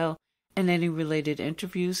as well, and any related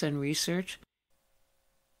interviews and research?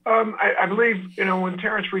 I believe, when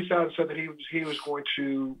Terrence reached out and said that he was going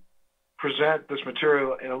to present this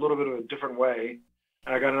material in a little bit of a different way,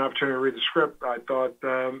 and I got an opportunity to read the script, I thought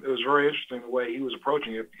it was very interesting the way he was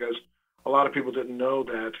approaching it, because a lot of people didn't know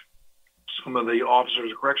that some of the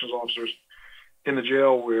officers, corrections officers in the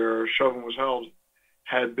jail where Chauvin was held,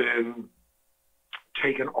 had been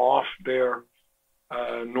taken off their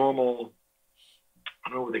normal, I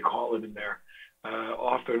don't know what they call it in there,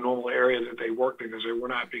 off their normal area that they worked in, because they were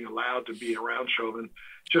not being allowed to be around Chauvin,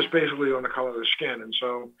 just basically on the color of their skin. And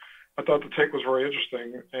so I thought the take was very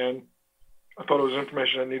interesting, and I thought it was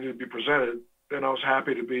information that needed to be presented. And I was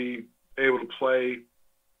happy to be able to play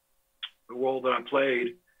the role that I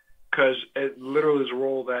played, because it literally is a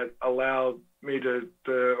role that allowed me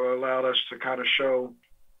allowed us to kind of show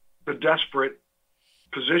the desperate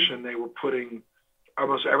position they were putting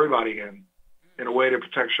almost everybody in a way to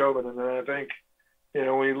protect Chauvin. And then I think,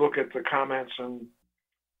 when you look at the comments and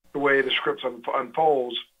the way the script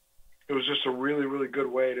unfolds, it was just a really, really good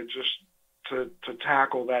way to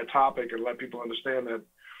tackle that topic and let people understand that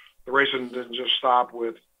the racism didn't just stop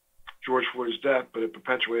with George Floyd's death, but it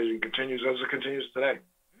perpetuated and continues as it continues today.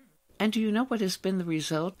 And do you know what has been the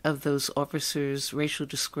result of those officers' racial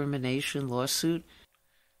discrimination lawsuit?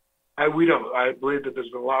 We don't. I believe that there's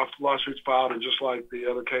been a lot of lawsuits filed, and just like the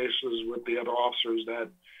other cases with the other officers, that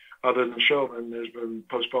other than Chauvin, there's been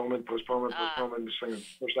postponement. This thing is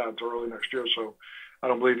pushed out until early next year, so I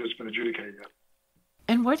don't believe it's been adjudicated yet.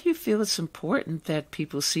 And why do you feel it's important that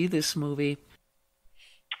people see this movie?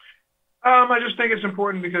 I just think it's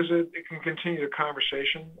important because it can continue the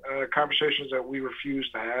conversation, conversations that we refuse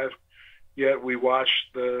to have, yet we watch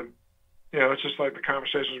it's just like the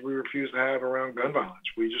conversations we refuse to have around gun violence.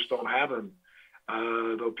 We just don't have them.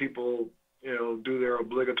 Though people, do their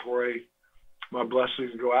obligatory, my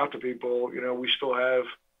blessings go out to people, we still have,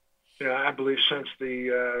 I believe since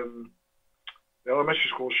the elementary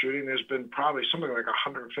school shooting, there's been probably something like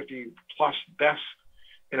 150 plus deaths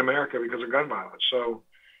in America because of gun violence. So,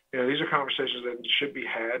 these are conversations that should be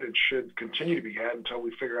had and should continue to be had until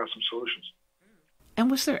we figure out some solutions.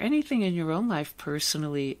 And was there anything in your own life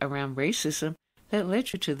personally around racism that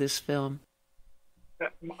led you to this film?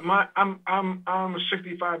 I'm a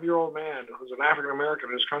 65-year-old man who's an African American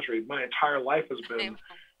in this country. My entire life has been,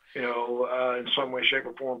 in some way, shape,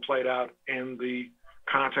 or form played out in the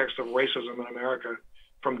context of racism in America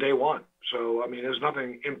from day one. So, there's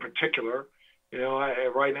nothing in particular.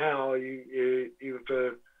 Right now, you have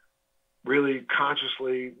to really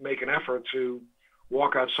consciously make an effort to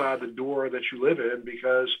walk outside the door that you live in,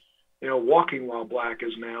 because, walking while black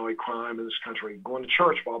is now a crime in this country. Going to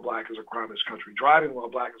church while black is a crime in this country. Driving while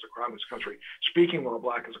black is a crime in this country. Speaking while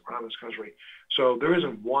black is a crime in this country. So there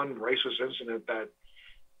isn't one racist incident that,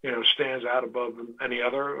 stands out above any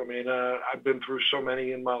other. I've been through so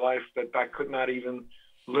many in my life that I could not even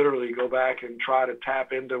literally go back and try to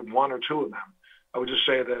tap into one or two of them. I would just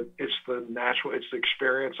say that it's the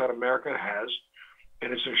experience that America has,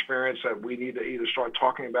 and it's an experience that we need to either start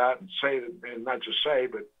talking about and say, and not just say,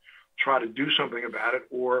 but try to do something about it,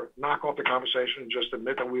 or knock off the conversation and just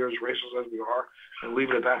admit that we are as racist as we are and leave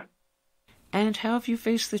it at that. And how have you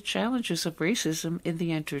faced the challenges of racism in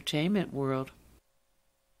the entertainment world?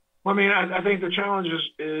 Well, I think the challenge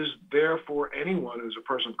is there for anyone who's a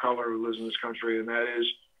person of color who lives in this country, and that is,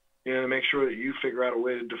 to make sure that you figure out a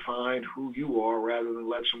way to define who you are rather than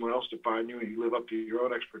let someone else define you, and you live up to your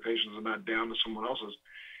own expectations and not down to someone else's.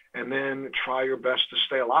 And then try your best to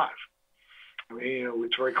stay alive.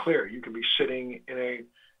 It's very clear. You can be sitting in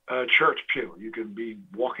a church pew. You can be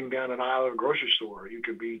walking down an aisle of a grocery store. You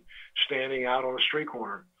could be standing out on a street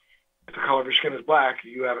corner. If the color of your skin is black,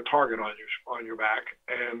 you have a target on your back.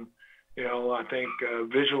 And, I think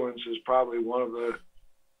vigilance is probably one of the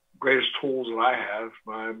greatest tools that I have.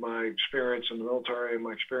 My experience in the military and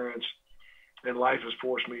my experience in life has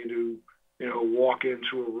forced me to, walk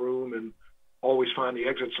into a room and always find the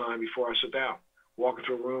exit sign before I sit down. Walk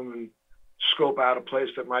into a room and scope out a place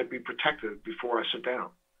that might be protected before I sit down.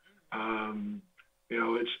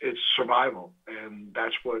 It's survival, and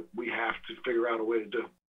that's what we have to figure out a way to do.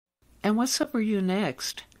 And what's up for you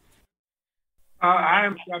next?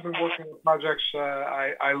 I've been working on projects.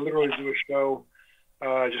 I literally do a show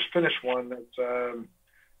I just finished one that's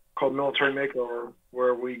called Military Makeover,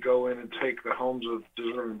 where we go in and take the homes of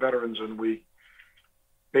deserving veterans and we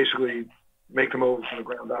basically make them over from the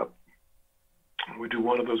ground up. We do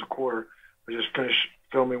one of those a quarter. I just finished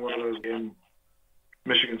filming one of those in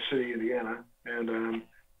Michigan City, Indiana, and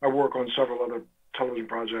I work on several other television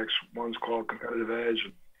projects. One's called Competitive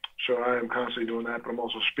Edge, so I am constantly doing that, but I'm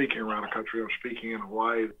also speaking around the country. I'm speaking in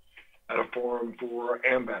Hawaii at a forum for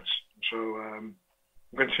AMVETS. So I'm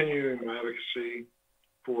continuing my advocacy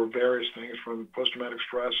for various things from post-traumatic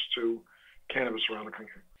stress to cannabis around the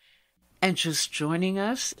country. And just joining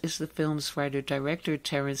us is the film's writer-director,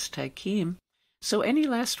 Terrence Tykheem. So any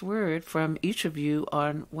last word from each of you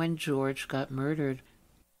on When George Got Murdered?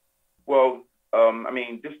 Well,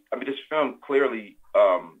 this film clearly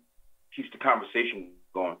keeps the conversation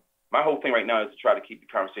going. My whole thing right now is to try to keep the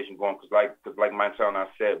conversation going because like Montel and I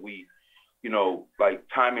said, we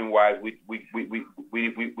timing wise, we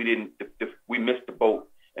missed the boat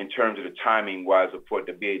in terms of the timing wise for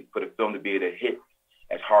the film to be able to hit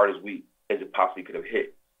as hard as it possibly could have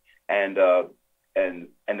hit, and the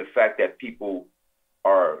fact that people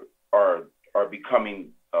are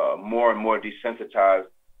becoming more and more desensitized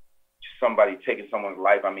to somebody taking someone's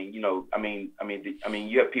life. You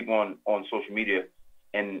have people on social media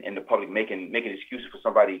and in the public making excuses for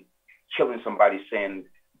somebody killing somebody, saying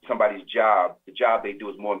somebody's the job they do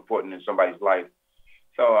is more important than somebody's life.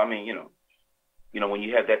 So when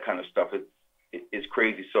you have that kind of stuff, it's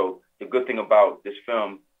crazy. So the good thing about this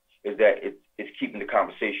film is that it's keeping the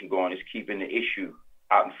conversation going. It's keeping the issue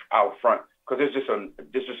out front. Because it's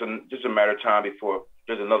just a matter of time before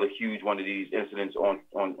there's another huge one of these incidents on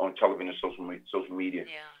television and social media.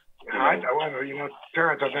 Yeah.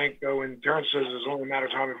 Terrence, I think when Terrence says it's only a matter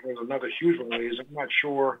of time before there's another huge one of these, I'm not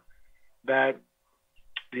sure that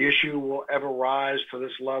the issue will ever rise to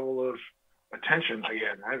this level of attention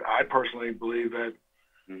again. I personally believe that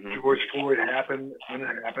George Floyd happened when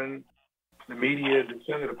it happened. The media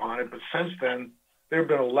descended upon it, but since then, there have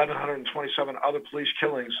been 1,127 other police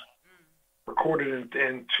killings recorded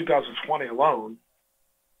in 2020 alone,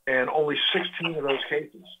 and only 16 of those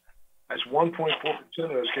cases, that's 1.4% of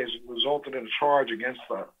those cases, resulted in a charge against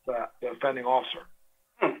the offending officer.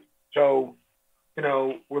 So,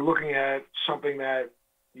 we're looking at something that,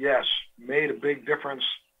 yes, made a big difference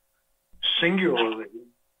singularly,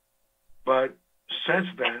 but since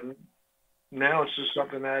then, now it's just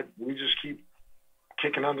something that we just keep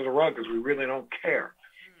kicking under the rug because we really don't care.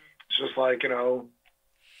 It's just like, the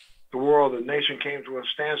nation came to a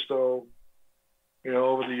standstill,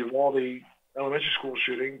 over the Uvalde elementary school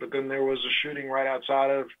shooting, but then there was a shooting a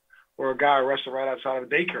guy arrested right outside of a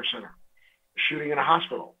daycare center, a shooting in a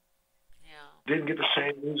hospital. Yeah. Didn't get the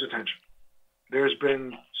same news attention. There's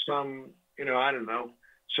been some,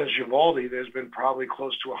 since Uvalde, there's been probably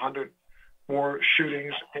close to 100 more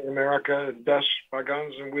shootings in America and deaths by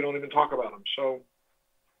guns, and we don't even talk about them. So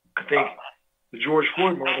I think the George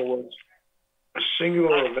Floyd murder was a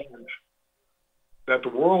singular event that the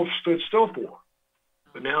world stood still for,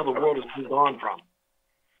 but now the world has moved on from.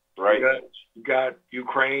 Right. You got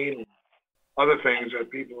Ukraine and other things that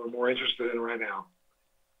people are more interested in right now.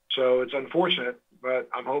 So it's unfortunate, but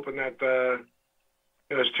I'm hoping that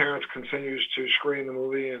as Terrence continues to screen the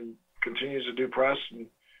movie and continues to do press, and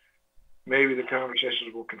maybe the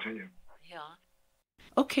conversations will continue. Yeah.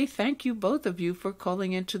 Okay, thank you, both of you, for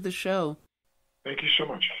calling into the show. Thank you so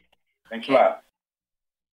much. Thanks a lot.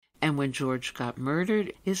 And When George Got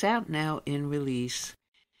Murdered is out now in release.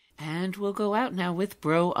 And we'll go out now with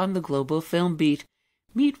Bro on the Global Film Beat.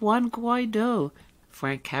 Meet Juan Guaido,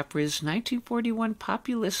 Frank Capra's 1941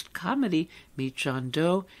 populist comedy, Meet John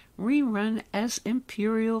Doe, rerun as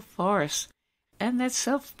imperial farce. And that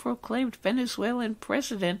self-proclaimed Venezuelan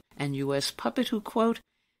president and U.S. puppet who, quote,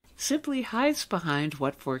 simply hides behind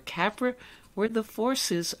what for Capra were the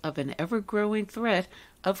forces of an ever-growing threat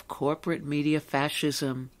of corporate media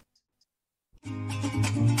fascism.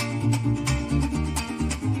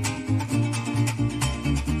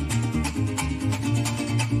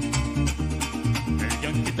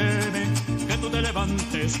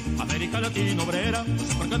 América Latina obrera, no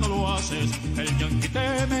sé por qué no lo haces. El yanqui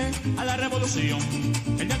teme a la revolución.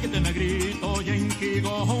 El yanqui teme grito, yanqui go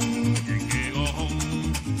home, yanqui go home.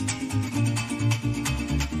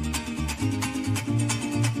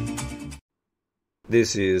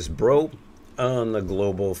 This is Bro on the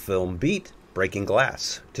Global Film Beat, Breaking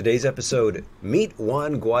Glass. Today's episode, Meet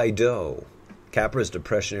Juan Guaido, Capra's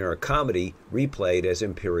Depression-era comedy replayed as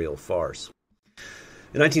imperial farce.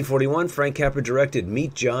 In 1941, Frank Capra directed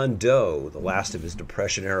Meet John Doe, the last of his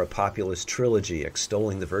Depression-era populist trilogy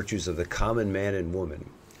extolling the virtues of the common man and woman.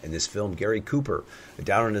 In this film, Gary Cooper, a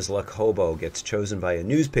down-on-his-luck hobo, gets chosen by a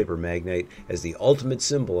newspaper magnate as the ultimate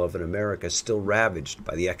symbol of an America still ravaged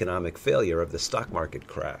by the economic failure of the stock market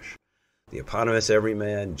crash. The eponymous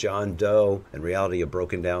everyman, John Doe, in reality a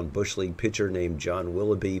broken-down Bush League pitcher named John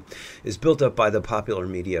Willoughby, is built up by the popular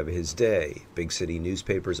media of his day, big city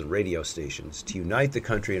newspapers and radio stations, to unite the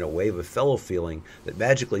country in a wave of fellow feeling that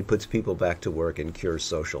magically puts people back to work and cures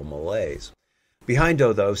social malaise. Behind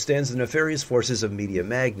Doe, though, stands the nefarious forces of media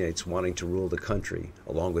magnates wanting to rule the country,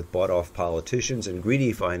 along with bought-off politicians and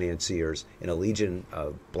greedy financiers in a legion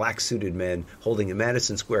of black-suited men holding a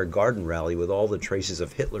Madison Square Garden rally with all the traces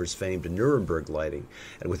of Hitler's famed Nuremberg lighting,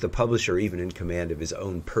 and with the publisher even in command of his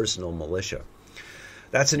own personal militia.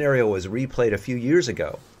 That scenario was replayed a few years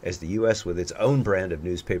ago, as the U.S., with its own brand of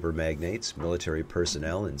newspaper magnates, military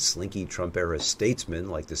personnel, and slinky Trump-era statesmen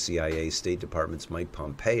like the CIA State Department's Mike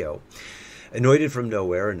Pompeo, anointed from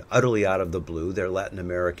nowhere and utterly out of the blue their Latin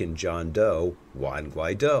American John Doe, Juan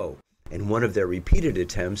Guaido, in one of their repeated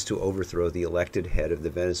attempts to overthrow the elected head of the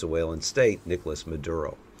Venezuelan state, Nicolas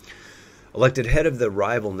Maduro. Elected head of the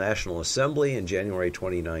rival National Assembly in January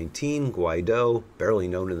 2019, Guaido, barely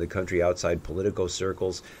known in the country outside political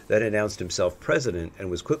circles, then announced himself president and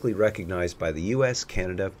was quickly recognized by the U.S.,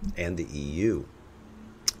 Canada, and the EU.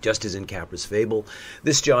 Just as in Capra's fable,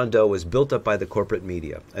 this John Doe was built up by the corporate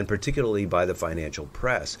media, and particularly by the financial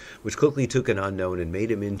press, which quickly took an unknown and made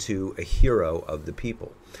him into a hero of the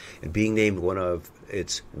people. And being named one of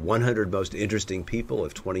its 100 most interesting people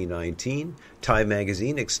of 2019, Time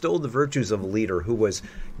magazine extolled the virtues of a leader who was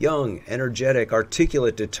young, energetic,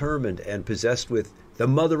 articulate, determined, and possessed with the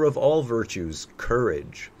mother of all virtues,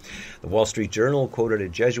 courage. The Wall Street Journal quoted a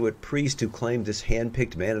Jesuit priest who claimed this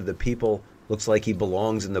hand-picked man of the people looks like he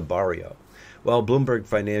belongs in the barrio, while Bloomberg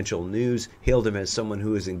Financial News hailed him as someone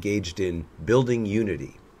who is engaged in building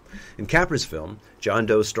unity. In Capra's film, John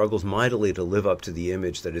Doe struggles mightily to live up to the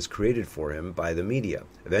image that is created for him by the media,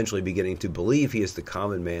 eventually beginning to believe he is the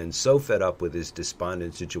common man so fed up with his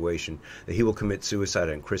despondent situation that he will commit suicide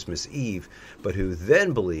on Christmas Eve, but who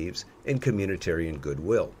then believes in communitarian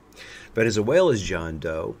goodwill. Venezuela's John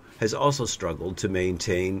Doe has also struggled to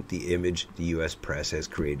maintain the image the U.S. press has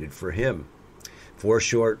created for him. 4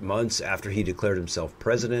 short months after he declared himself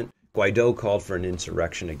president, Guaido called for an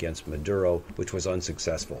insurrection against Maduro, which was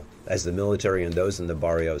unsuccessful, as the military and those in the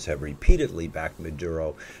barrios have repeatedly backed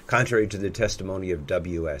Maduro, contrary to the testimony of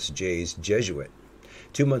WSJ's Jesuit.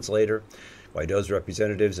 2 months later, Guaido's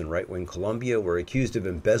representatives in right-wing Colombia were accused of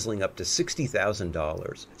embezzling up to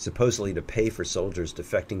 $60,000, supposedly to pay for soldiers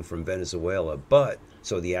defecting from Venezuela, but,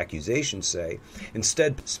 so the accusations say,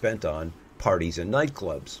 instead spent on parties and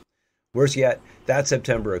nightclubs. Worse yet, that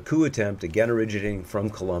September, a coup attempt, again originating from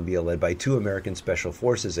Colombia, led by 2 American Special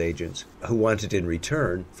Forces agents, who wanted in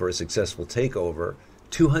return for a successful takeover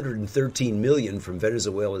 $213 million from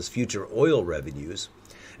Venezuela's future oil revenues,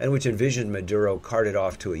 and which envisioned Maduro carted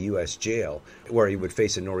off to a U.S. jail, where he would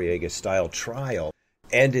face a Noriega-style trial,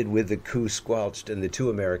 ended with the coup squelched and the 2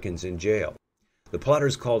 Americans in jail. The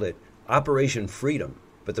plotters called it Operation Freedom,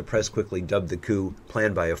 but the press quickly dubbed the coup,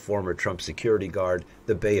 planned by a former Trump security guard,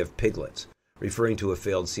 the Bay of Piglets, referring to a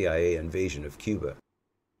failed CIA invasion of Cuba.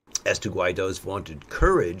 As to Guaido's vaunted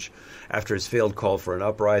courage, after his failed call for an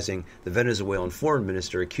uprising, the Venezuelan foreign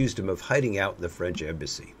minister accused him of hiding out in the French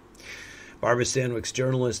embassy. Barbara Stanwyck's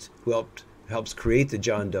journalist, who helps create the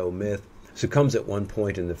John Doe myth, succumbs at one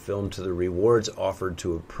point in the film to the rewards offered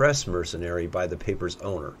to a press mercenary by the paper's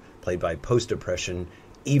owner, played by post-depression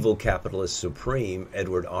evil capitalist supreme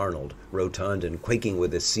Edward Arnold, rotund and quaking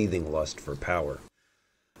with a seething lust for power.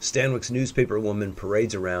 Stanwyck's newspaper woman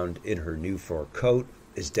parades around in her new fur coat,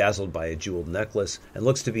 is dazzled by a jeweled necklace, and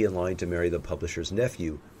looks to be in line to marry the publisher's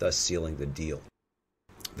nephew, thus sealing the deal.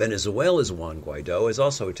 Venezuela's Juan Guaido has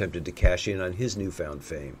also attempted to cash in on his newfound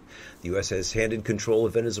fame. The U.S. has handed control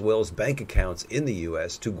of Venezuela's bank accounts in the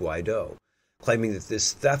U.S. to Guaido, claiming that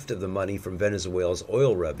this theft of the money from Venezuela's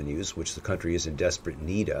oil revenues, which the country is in desperate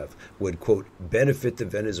need of, would, quote, benefit the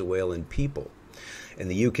Venezuelan people. In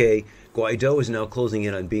the UK, Guaido is now closing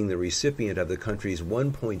in on being the recipient of the country's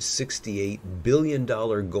 $1.68 billion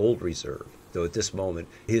gold reserve, though at this moment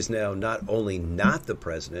he is now not only not the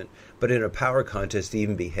president, but in a power contest to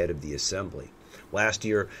even be head of the assembly. Last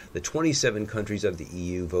year, the 27 countries of the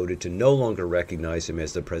EU voted to no longer recognize him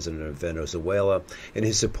as the president of Venezuela, and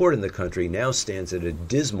his support in the country now stands at a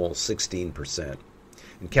dismal 16%.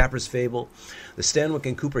 In Capra's fable, the Stanwyck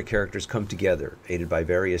and Cooper characters come together, aided by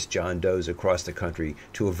various John Does across the country,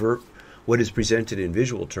 to avert what is presented in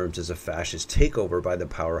visual terms as a fascist takeover by the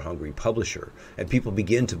power-hungry publisher, and people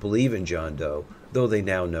begin to believe in John Doe, though they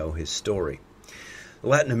now know his story. The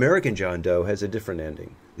Latin American John Doe has a different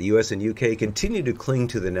ending. The US and UK continue to cling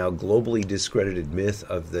to the now globally discredited myth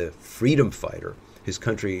of the freedom fighter his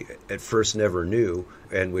country at first never knew,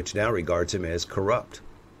 and which now regards him as corrupt.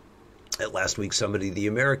 At last week's Summit of the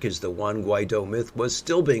Americas, the Juan Guaido myth was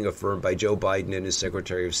still being affirmed by Joe Biden and his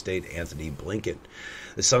Secretary of State, Anthony Blinken.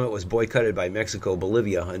 The summit was boycotted by Mexico,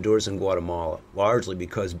 Bolivia, Honduras, and Guatemala, largely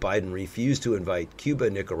because Biden refused to invite Cuba,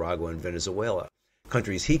 Nicaragua, and Venezuela,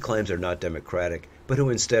 countries he claims are not democratic, but who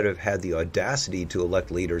instead have had the audacity to elect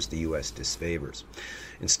leaders the U.S. disfavors.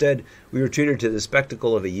 Instead, we were treated to the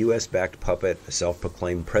spectacle of a U.S.-backed puppet, a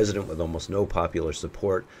self-proclaimed president with almost no popular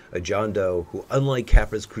support, a John Doe who, unlike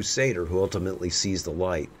Capra's crusader who ultimately sees the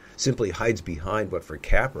light, simply hides behind what for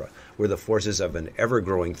Capra were the forces of an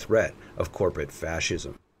ever-growing threat of corporate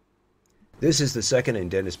fascism. This is the second in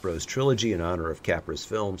Dennis Bro's trilogy in honor of Capra's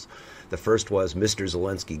films. The first was Mr.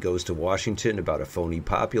 Zelensky Goes to Washington, about a phony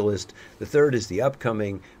populist. The third is the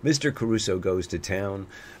upcoming Mr. Caruso Goes to Town,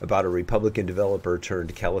 about a Republican developer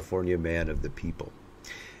turned California man of the people.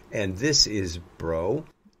 And this is Bro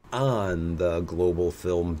on the Global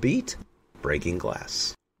Film Beat, Breaking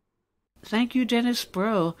Glass. Thank you, Dennis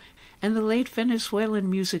Bro, and the late Venezuelan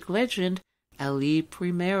music legend, Ali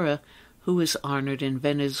Primera, who is honored in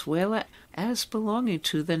Venezuela as belonging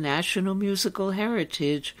to the national musical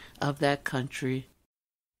heritage of that country.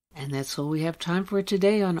 And that's all we have time for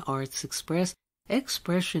today on Arts Express,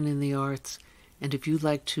 Expression in the Arts. And if you'd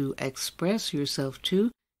like to express yourself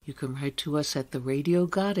too, you can write to us at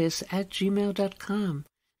theradiogoddess@gmail.com.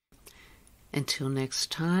 Until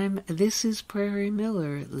next time, this is Prairie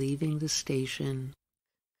Miller leaving the station.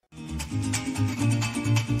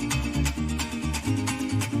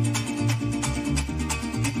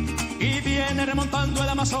 Y viene remontando el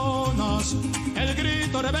Amazonas el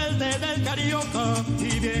grito rebelde del carioca,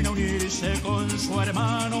 y viene a unirse con su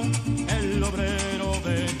hermano, el obrero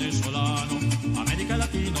venezolano. América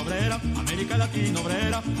Latina obrera, América Latina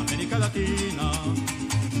obrera, América Latina.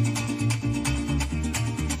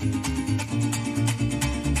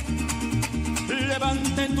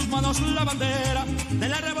 Levanten tus manos la bandera de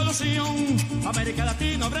la revolución, América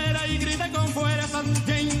Latina obrera, y griten con fuerza,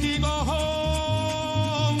 Yankee go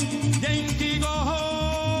home, Yankee go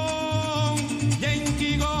home,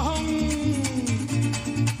 Yankee go home.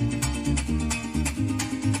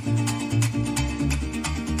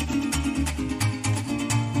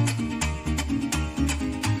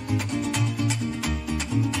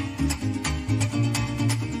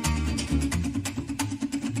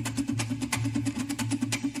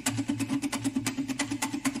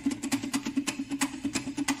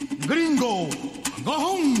 Gringo, go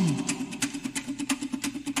home.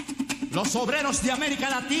 Los obreros de América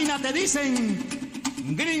Latina te dicen,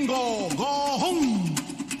 gringo, go home,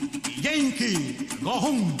 Yankee, go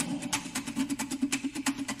home.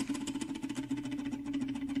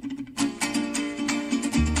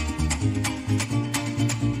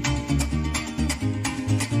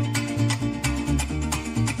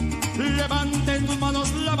 Levanten tus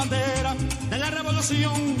manos la bandera de la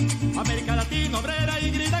revolución, América Latina obrera,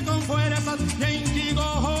 y griten